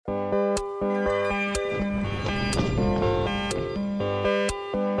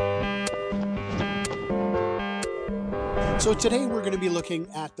So today we're going to be looking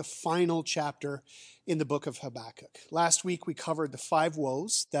at the final chapter in the book of Habakkuk. Last week we covered the 5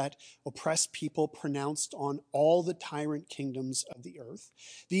 woes that oppressed people pronounced on all the tyrant kingdoms of the earth.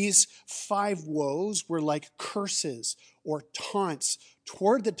 These 5 woes were like curses or taunts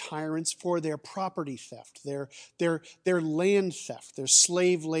toward the tyrants for their property theft, their land theft, their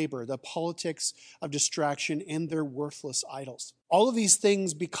slave labor, the politics of distraction, and their worthless idols. All of these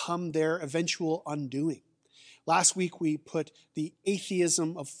things become their eventual undoing. Last week, we put the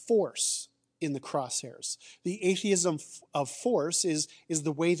atheism of force in the crosshairs. The atheism of force is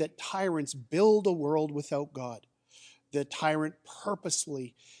the way that tyrants build a world without God. The tyrant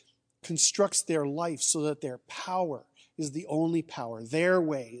purposely constructs their life so that their power is the only power. Their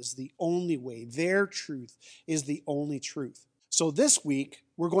way is the only way. Their truth is the only truth. So this week,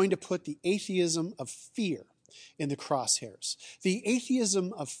 we're going to put the atheism of fear in the crosshairs. The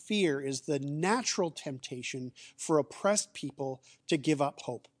atheism of fear is the natural temptation for oppressed people to give up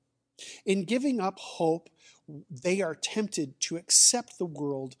hope. In giving up hope, they are tempted to accept the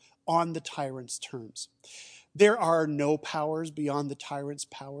world on the tyrant's terms. There are no powers beyond the tyrant's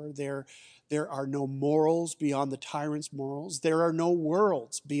power. There are no morals beyond the tyrant's morals. There are no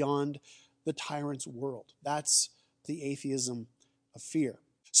worlds beyond the tyrant's world. That's the atheism of fear.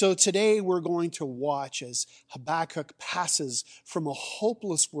 So today we're going to watch as Habakkuk passes from a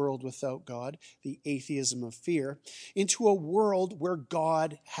hopeless world without God, the atheism of fear, into a world where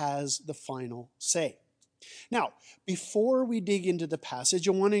God has the final say. Now, before we dig into the passage,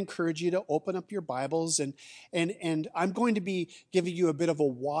 I want to encourage you to open up your Bibles, and I'm going to be giving you a bit of a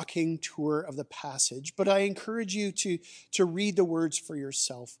walking tour of the passage, but I encourage you to read the words for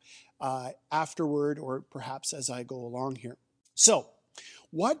yourself afterward, or perhaps as I go along here. So,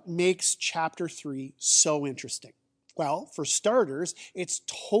 what makes chapter 3 so interesting? Well, for starters, it's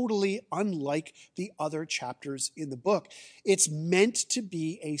totally unlike the other chapters in the book. It's meant to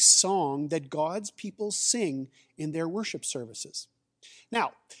be a song that God's people sing in their worship services.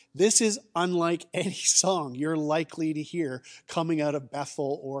 Now, this is unlike any song you're likely to hear coming out of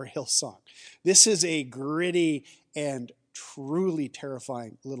Bethel or Hillsong. This is a gritty and truly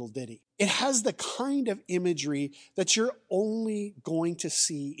terrifying little ditty. It has the kind of imagery that you're only going to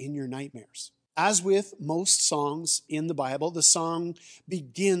see in your nightmares. As with most songs in the Bible, the song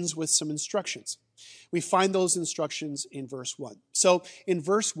begins with some instructions. We find those instructions in verse 1. So in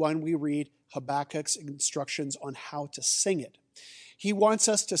verse 1, we read Habakkuk's instructions on how to sing it. He wants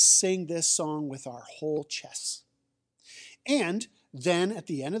us to sing this song with our whole chests. And then at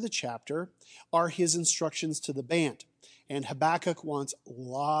the end of the chapter are his instructions to the band. And Habakkuk wants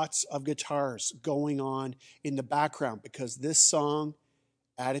lots of guitars going on in the background because this song,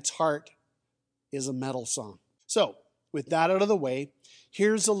 at its heart, is a metal song. So, with that out of the way,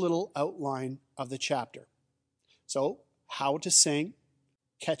 here's a little outline of the chapter. So, how to sing,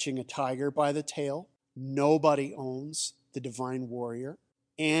 catching a tiger by the tail, nobody owns the divine warrior,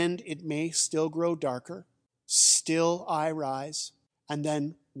 and it may still grow darker, still I rise, and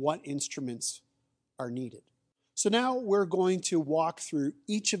then what instruments are needed. So now we're going to walk through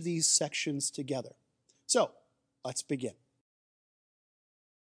each of these sections together. So let's begin.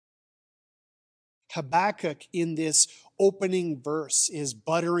 Habakkuk in this opening verse is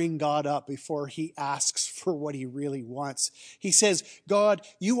buttering God up before he asks for what he really wants. He says, God,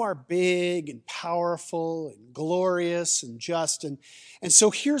 you are big and powerful and glorious and just. And so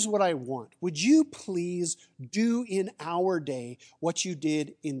here's what I want. Would you please do in our day what you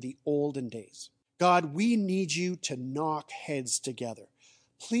did in the olden days? God, we need you to knock heads together.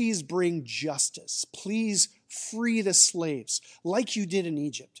 Please bring justice. Please free the slaves like you did in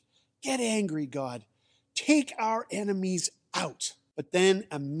Egypt. Get angry, God. Take our enemies out. But then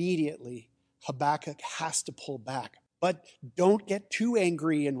immediately Habakkuk has to pull back. But don't get too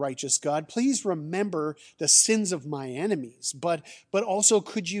angry and righteous, God. Please remember the sins of my enemies. But also,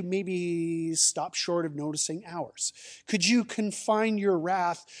 could you maybe stop short of noticing ours? Could you confine your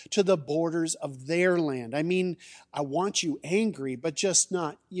wrath to the borders of their land? I mean, I want you angry, but just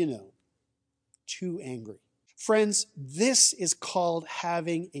not, too angry. Friends, this is called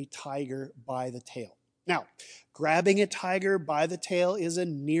having a tiger by the tail. Now, grabbing a tiger by the tail is a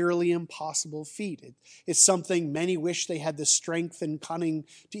nearly impossible feat. It's something many wish they had the strength and cunning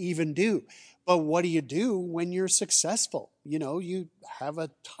to even do. But what do you do when you're successful? You have a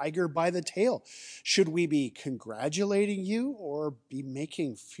tiger by the tail. Should we be congratulating you or be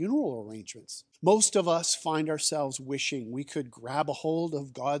making funeral arrangements? Most of us find ourselves wishing we could grab a hold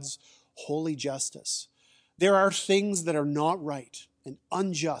of God's holy justice. There are things that are not right, and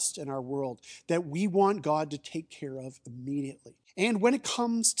unjust in our world that we want God to take care of immediately. And when it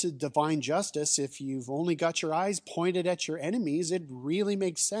comes to divine justice, if you've only got your eyes pointed at your enemies, it really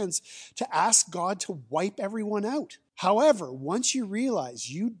makes sense to ask God to wipe everyone out. However, once you realize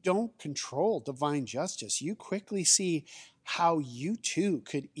you don't control divine justice, you quickly see how you too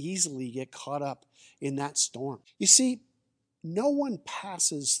could easily get caught up in that storm. You see, no one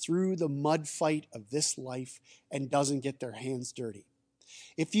passes through the mud fight of this life and doesn't get their hands dirty.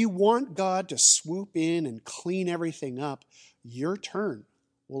 If you want God to swoop in and clean everything up, your turn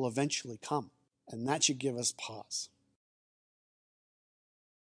will eventually come. And that should give us pause.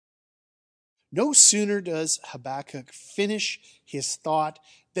 No sooner does Habakkuk finish his thought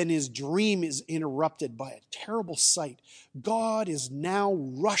than his dream is interrupted by a terrible sight. God is now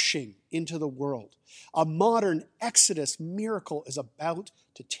rushing into the world. A modern Exodus miracle is about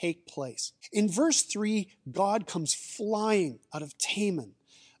to take place. In verse 3, God comes flying out of Teman,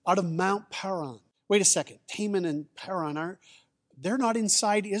 out of Mount Paran. Wait a second, Teman and Paran they're not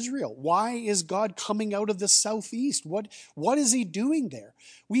inside Israel. Why is God coming out of the southeast? What is he doing there?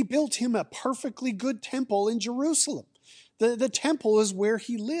 We built him a perfectly good temple in Jerusalem. The temple is where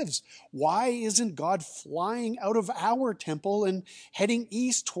he lives. Why isn't God flying out of our temple and heading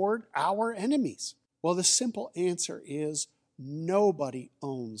east toward our enemies? Well, the simple answer is nobody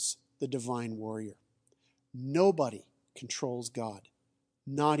owns the divine warrior. Nobody controls God,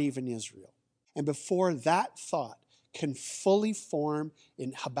 not even Israel. And before that thought can fully form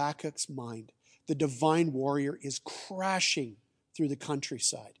in Habakkuk's mind, the divine warrior is crashing through the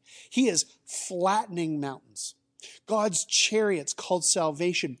countryside. He is flattening mountains. God's chariots, called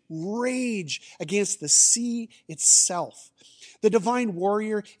salvation, rage against the sea itself. The divine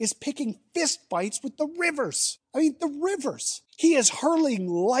warrior is picking fist fights with the rivers. The rivers. He is hurling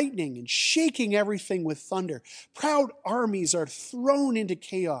lightning and shaking everything with thunder. Proud armies are thrown into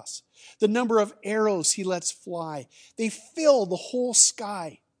chaos. The number of arrows he lets fly, they fill the whole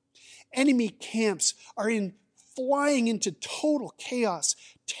sky. Enemy camps are flying into total chaos.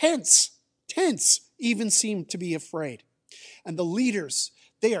 Tents even seem to be afraid. And the leaders,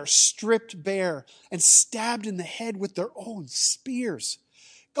 they are stripped bare and stabbed in the head with their own spears.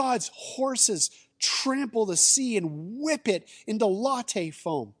 God's horses trample the sea and whip it into latte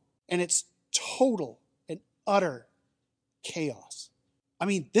foam. And it's total and utter chaos.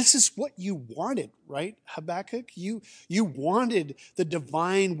 This is what you wanted, right, Habakkuk? You wanted the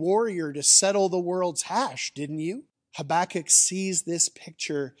divine warrior to settle the world's hash, didn't you? Habakkuk sees this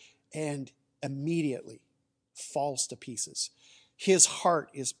picture and immediately falls to pieces. His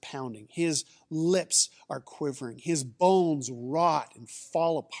heart is pounding. His lips are quivering. His bones rot and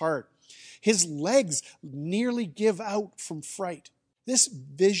fall apart. His legs nearly give out from fright. This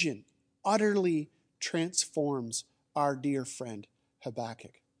vision utterly transforms our dear friend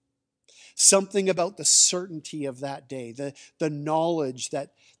Habakkuk. Something about the certainty of that day, the knowledge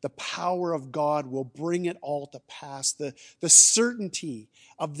that the power of God will bring it all to pass, the certainty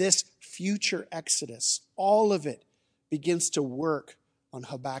of this future exodus, all of it begins to work on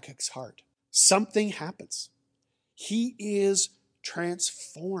Habakkuk's heart. Something happens. He is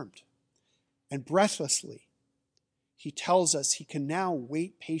transformed. And breathlessly, he tells us he can now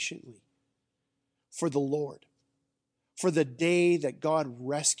wait patiently for the Lord, for the day that God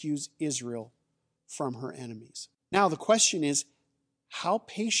rescues Israel from her enemies. Now, the question is, how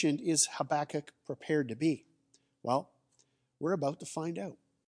patient is Habakkuk prepared to be? Well, we're about to find out.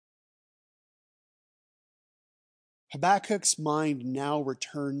 Habakkuk's mind now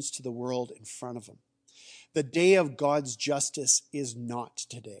returns to the world in front of him. The day of God's justice is not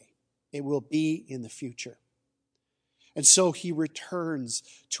today. It will be in the future. And so he returns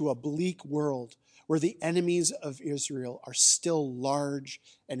to a bleak world where the enemies of Israel are still large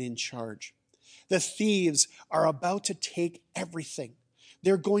and in charge. The thieves are about to take everything.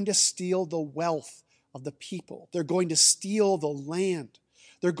 They're going to steal the wealth of the people. They're going to steal the land.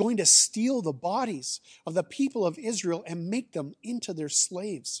 They're going to steal the bodies of the people of Israel and make them into their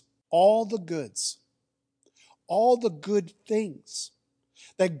slaves. All the goods, all the good things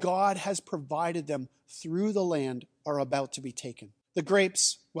that God has provided them through the land are about to be taken. The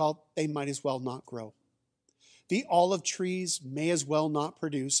grapes, well, they might as well not grow. The olive trees may as well not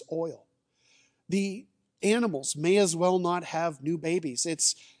produce oil. The animals may as well not have new babies.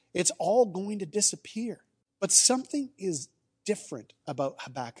 It's all going to disappear. But something is different about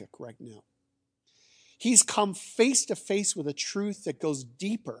Habakkuk right now. He's come face to face with a truth that goes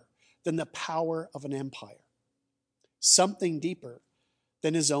deeper than the power of an empire. Something deeper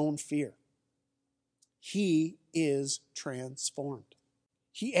than his own fear. He is transformed.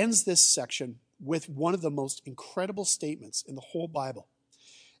 He ends this section with one of the most incredible statements in the whole Bible.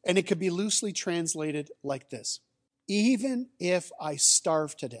 And it could be loosely translated like this: even if I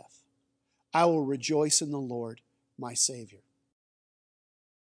starve to death, I will rejoice in the Lord, my Savior.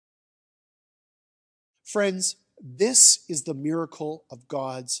 Friends, this is the miracle of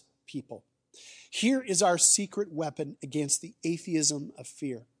God's people. Here is our secret weapon against the atheism of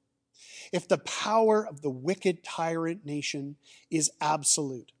fear. If the power of the wicked tyrant nation is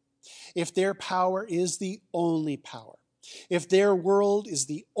absolute, if their power is the only power, if their world is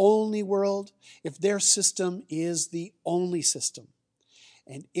the only world, if their system is the only system,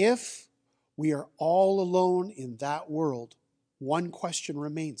 and if we are all alone in that world, one question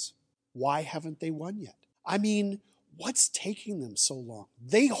remains: why haven't they won yet? I mean, what's taking them so long?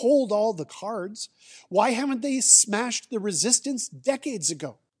 They hold all the cards. Why haven't they smashed the resistance decades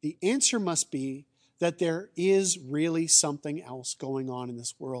ago? The answer must be that there is really something else going on in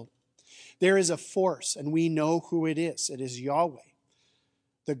this world. There is a force, and we know who it is. It is Yahweh,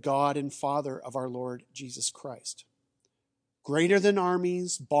 the God and Father of our Lord Jesus Christ. Greater than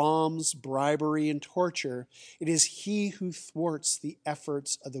armies, bombs, bribery, and torture, it is He who thwarts the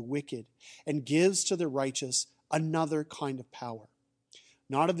efforts of the wicked and gives to the righteous another kind of power,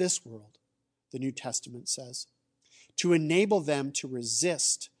 not of this world, the New Testament says, to enable them to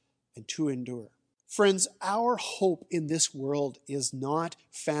resist and to endure. Friends, our hope in this world is not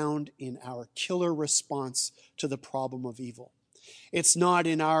found in our killer response to the problem of evil. It's not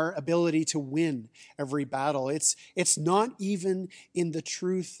in our ability to win every battle. It's not even in the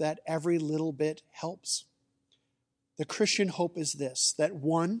truth that every little bit helps. The Christian hope is this: that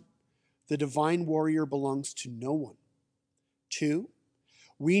one, the divine warrior belongs to no one. Two,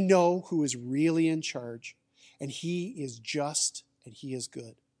 we know who is really in charge, and He is just and He is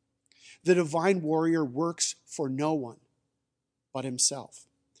good. The divine warrior works for no one but Himself.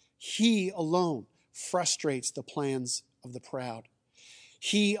 He alone frustrates the plans of the proud.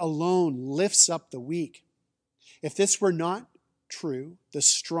 He alone lifts up the weak. If this were not true, the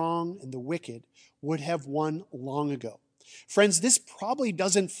strong and the wicked would have won long ago. Friends, this probably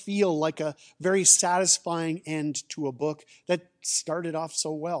doesn't feel like a very satisfying end to a book that started off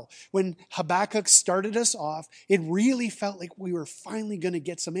so well. When Habakkuk started us off, it really felt like we were finally going to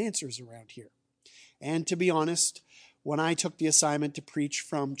get some answers around here. And to be honest, when I took the assignment to preach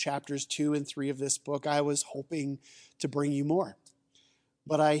from chapters 2 and 3 of this book, I was hoping to bring you more.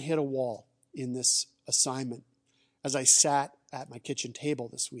 But I hit a wall in this assignment as I sat at my kitchen table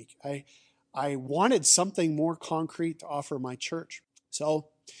this week. I wanted something more concrete to offer my church. So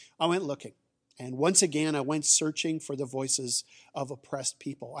I went looking. And once again, I went searching for the voices of oppressed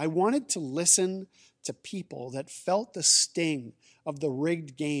people. I wanted to listen to people that felt the sting of the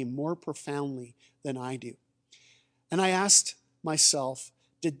rigged game more profoundly than I do. And I asked myself,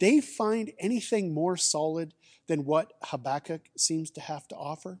 did they find anything more solid than what Habakkuk seems to have to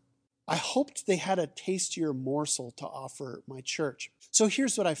offer? I hoped they had a tastier morsel to offer my church. So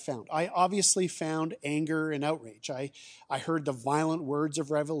here's what I found. I obviously found anger and outrage. I heard the violent words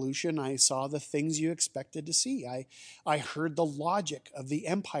of revolution. I saw the things you expected to see. I heard the logic of the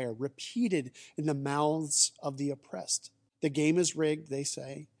empire repeated in the mouths of the oppressed. The game is rigged, they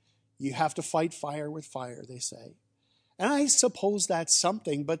say. You have to fight fire with fire, they say. And I suppose that's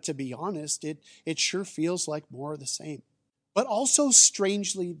something, but to be honest, it sure feels like more of the same. But also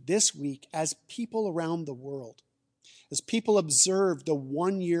strangely this week, as people around the world, as people observed the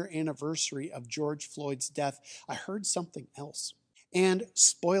 1-year anniversary of George Floyd's death, I heard something else. And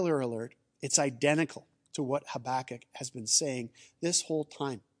spoiler alert, it's identical to what Habakkuk has been saying this whole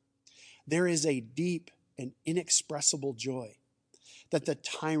time. There is a deep and inexpressible joy that the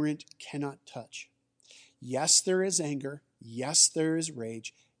tyrant cannot touch. Yes, there is anger. Yes, there is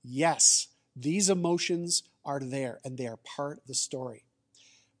rage. Yes, these emotions are there and they are part of the story.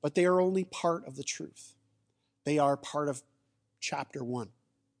 But they are only part of the truth. They are part of chapter 1.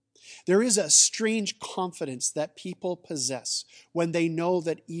 There is a strange confidence that people possess when they know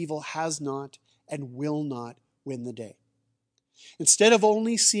that evil has not and will not win the day. Instead of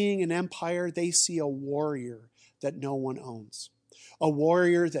only seeing an empire, they see a warrior that no one owns. A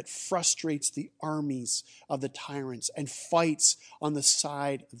warrior that frustrates the armies of the tyrants and fights on the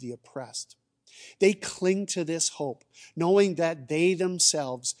side of the oppressed. They cling to this hope, knowing that they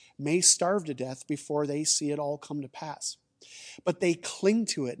themselves may starve to death before they see it all come to pass. But they cling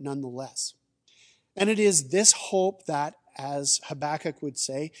to it nonetheless. And it is this hope that, as Habakkuk would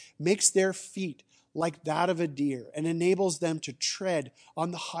say, makes their feet like that of a deer and enables them to tread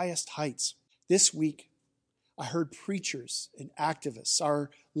on the highest heights. This week, I heard preachers and activists,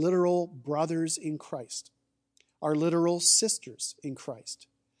 our literal brothers in Christ, our literal sisters in Christ,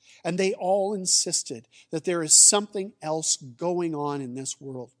 And they all insisted that there is something else going on in this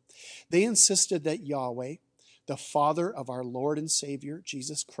world. They insisted that Yahweh, the Father of our Lord and Savior,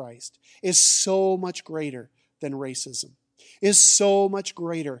 Jesus Christ, is so much greater than racism, is so much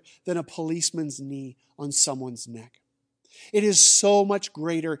greater than a policeman's knee on someone's neck. It is so much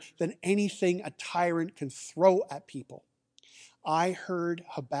greater than anything a tyrant can throw at people. I heard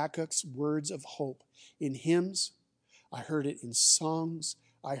Habakkuk's words of hope in hymns. I heard it in songs.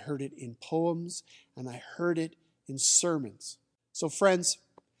 I heard it in poems. And I heard it in sermons. So friends,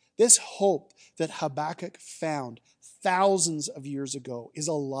 this hope that Habakkuk found thousands of years ago is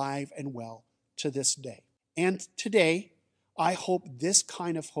alive and well to this day. And today, I hope this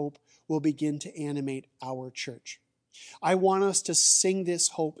kind of hope will begin to animate our church. I want us to sing this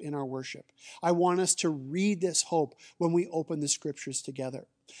hope in our worship. I want us to read this hope when we open the scriptures together.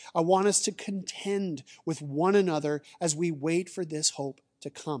 I want us to contend with one another as we wait for this hope to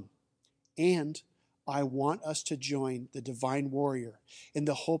come. And I want us to join the divine warrior in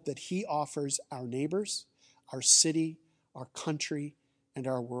the hope that he offers our neighbors, our city, our country, and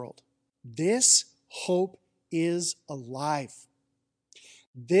our world. This hope is alive.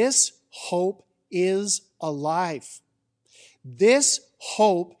 This hope is alive. This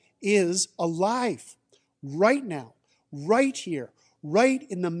hope is alive right now, right here, right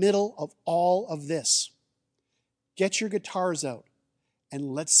in the middle of all of this. Get your guitars out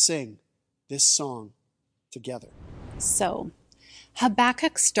and let's sing this song together. So,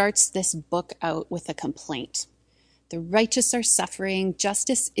 Habakkuk starts this book out with a complaint. The righteous are suffering,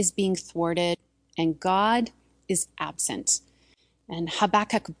 justice is being thwarted, and God is absent. And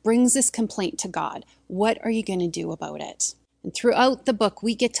Habakkuk brings this complaint to God. What are you going to do about it? And throughout the book,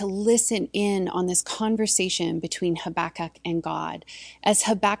 we get to listen in on this conversation between Habakkuk and God, as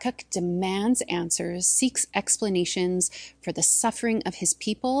Habakkuk demands answers, seeks explanations for the suffering of his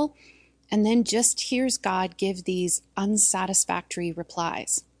people, and then just hears God give these unsatisfactory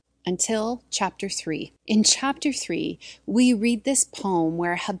replies. Until chapter 3. In chapter 3, we read this poem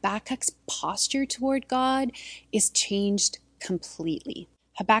where Habakkuk's posture toward God is changed completely.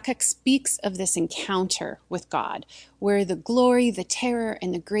 Habakkuk speaks of this encounter with God, where the glory, the terror,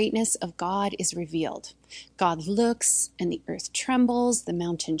 and the greatness of God is revealed. God looks, and the earth trembles, the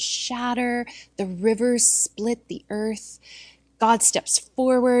mountains shatter, the rivers split the earth. God steps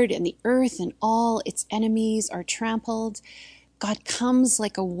forward, and the earth and all its enemies are trampled. God comes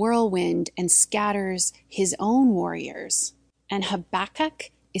like a whirlwind and scatters his own warriors. And Habakkuk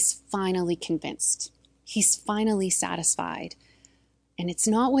is finally convinced. He's finally satisfied. And it's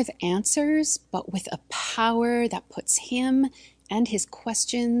not with answers, but with a power that puts him and his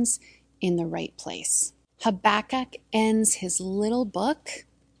questions in the right place. Habakkuk ends his little book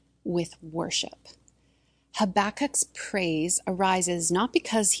with worship. Habakkuk's praise arises not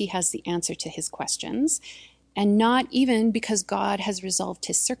because he has the answer to his questions, and not even because God has resolved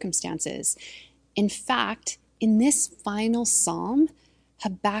his circumstances. In fact, in this final psalm,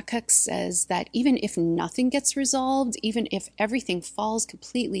 Habakkuk says that even if nothing gets resolved, even if everything falls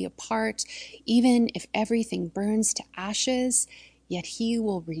completely apart, even if everything burns to ashes, yet he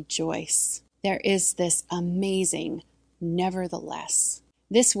will rejoice. There is this amazing nevertheless.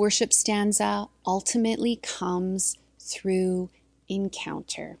 This worship stanza ultimately comes through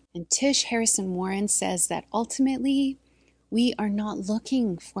encounter. And Tish Harrison Warren says that ultimately we are not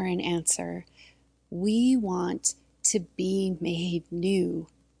looking for an answer. We want to be made new.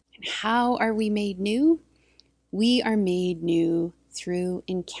 And how are we made new? We are made new through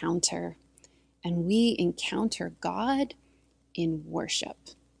encounter. And we encounter God in worship,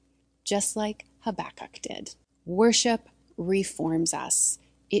 just like Habakkuk did. Worship reforms us.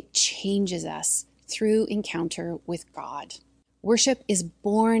 It changes us through encounter with God. Worship is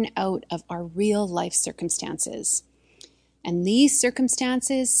born out of our real life circumstances. And these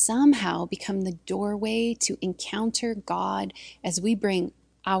circumstances somehow become the doorway to encounter God as we bring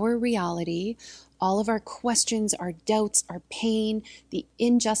our reality, all of our questions, our doubts, our pain, the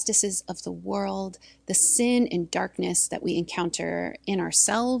injustices of the world, the sin and darkness that we encounter in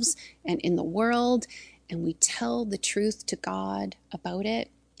ourselves and in the world, and we tell the truth to God about it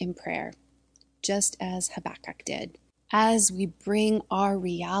in prayer, just as Habakkuk did. As we bring our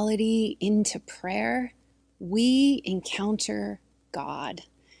reality into prayer, we encounter God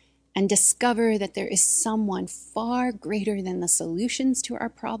and discover that there is someone far greater than the solutions to our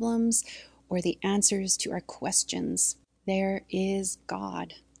problems or the answers to our questions. There is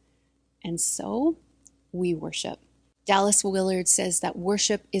God. And so we worship. Dallas Willard says that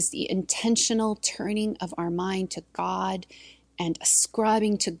worship is the intentional turning of our mind to God and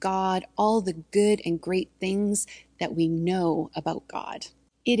ascribing to God all the good and great things that we know about God.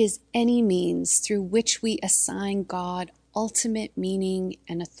 It is any means through which we assign God ultimate meaning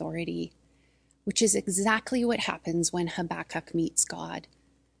and authority, which is exactly what happens when Habakkuk meets God.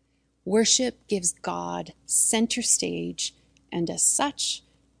 Worship gives God center stage and as such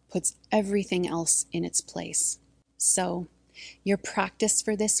puts everything else in its place. So, your practice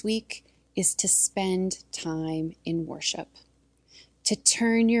for this week is to spend time in worship, to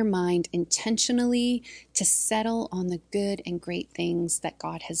turn your mind intentionally to settle on the good and great things that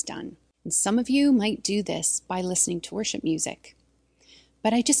God has done. And some of you might do this by listening to worship music.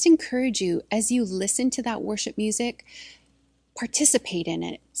 But I just encourage you, as you listen to that worship music, participate in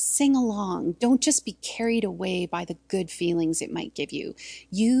it, sing along. Don't just be carried away by the good feelings it might give you.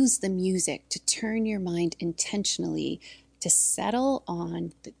 Use the music to turn your mind intentionally to settle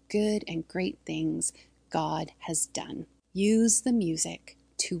on the good and great things God has done. Use the music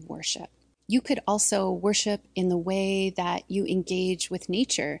to worship. You could also worship in the way that you engage with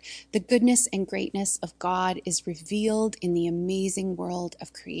nature. The goodness and greatness of God is revealed in the amazing world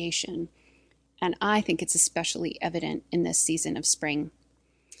of creation. And I think it's especially evident in this season of spring.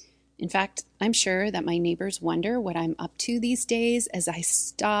 In fact, I'm sure that my neighbors wonder what I'm up to these days as I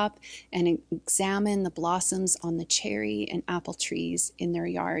stop and examine the blossoms on the cherry and apple trees in their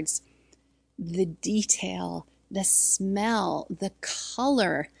yards. The detail, the smell, the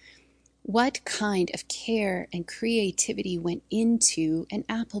color. What kind of care and creativity went into an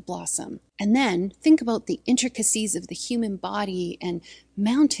apple blossom? And then think about the intricacies of the human body and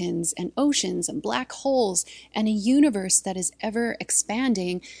mountains and oceans and black holes and a universe that is ever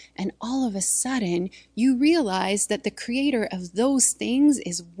expanding. And all of a sudden, you realize that the creator of those things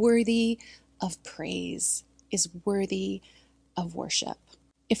is worthy of praise, is worthy of worship.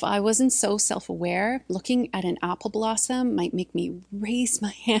 If I wasn't so self-aware, looking at an apple blossom might make me raise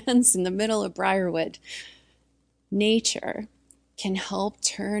my hands in the middle of Briarwood. Nature can help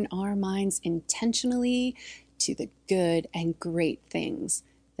turn our minds intentionally to the good and great things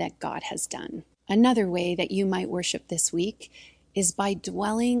that God has done. Another way that you might worship this week is by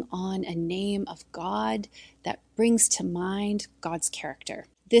dwelling on a name of God that brings to mind God's character.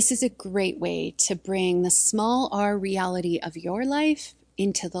 This is a great way to bring the small r reality of your life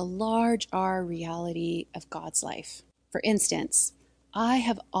into the large R reality of God's life. For instance, I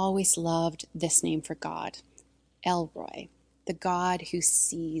have always loved this name for God, El Roi, the God who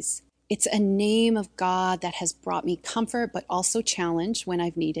sees. It's a name of God that has brought me comfort, but also challenge when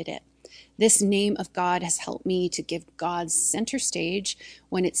I've needed it. This name of God has helped me to give God center stage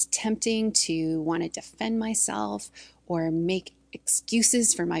when it's tempting to want to defend myself or make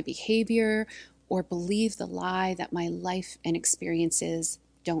excuses for my behavior or believe the lie that my life and experiences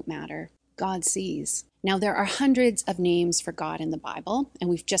don't matter. God sees. Now, there are hundreds of names for God in the Bible, and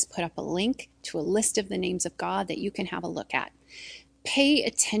we've just put up a link to a list of the names of God that you can have a look at. Pay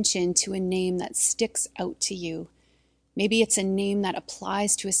attention to a name that sticks out to you. Maybe it's a name that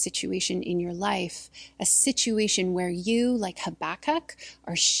applies to a situation in your life, a situation where you, like Habakkuk,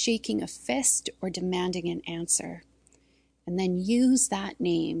 are shaking a fist or demanding an answer. And then use that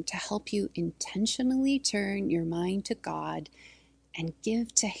name to help you intentionally turn your mind to God and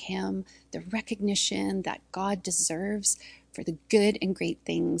give to Him the recognition that God deserves for the good and great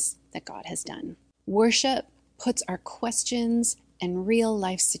things that God has done. Worship puts our questions and real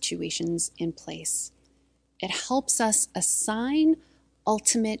life situations in place. It helps us assign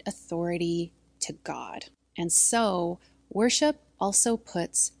ultimate authority to God. And so, worship also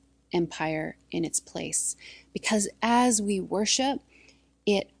puts empire in its place. Because as we worship,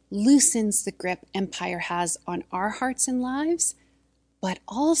 it loosens the grip empire has on our hearts and lives. But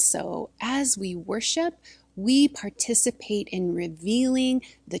also, as we worship, we participate in revealing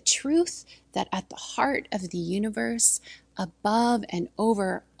the truth that at the heart of the universe, above and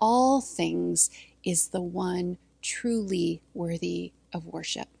over all things, is the one truly worthy of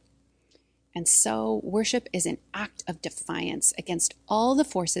worship. And so worship is an act of defiance against all the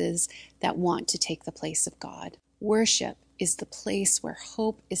forces that want to take the place of God. Worship is the place where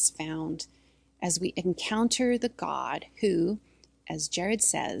hope is found as we encounter the God who, as Jared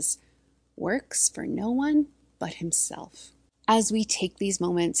says, works for no one but himself. As we take these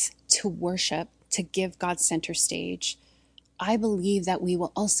moments to worship, to give God center stage, I believe that we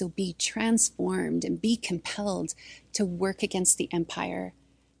will also be transformed and be compelled to work against the empire,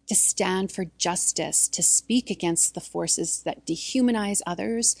 to stand for justice, to speak against the forces that dehumanize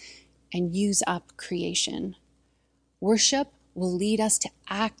others and use up creation. Worship will lead us to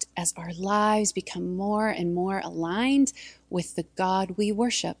act as our lives become more and more aligned with the God we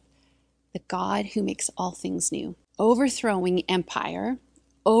worship, the God who makes all things new. Overthrowing empire,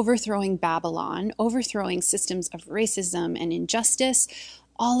 overthrowing Babylon, overthrowing systems of racism and injustice,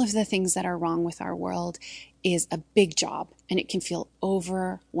 all of the things that are wrong with our world is a big job, and it can feel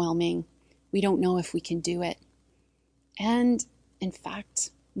overwhelming. We don't know if we can do it. And in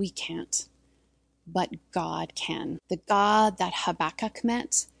fact, we can't. But God can. The God that Habakkuk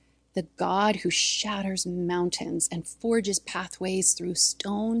met, the God who shatters mountains and forges pathways through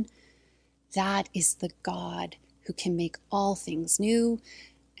stone, that is the God who can make all things new,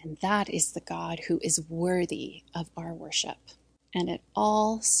 and that is the God who is worthy of our worship. And it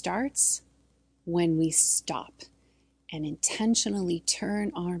all starts when we stop and intentionally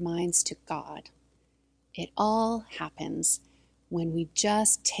turn our minds to God. It all happens when we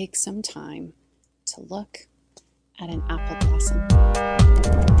just take some time to look at an apple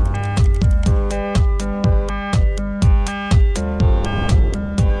blossom.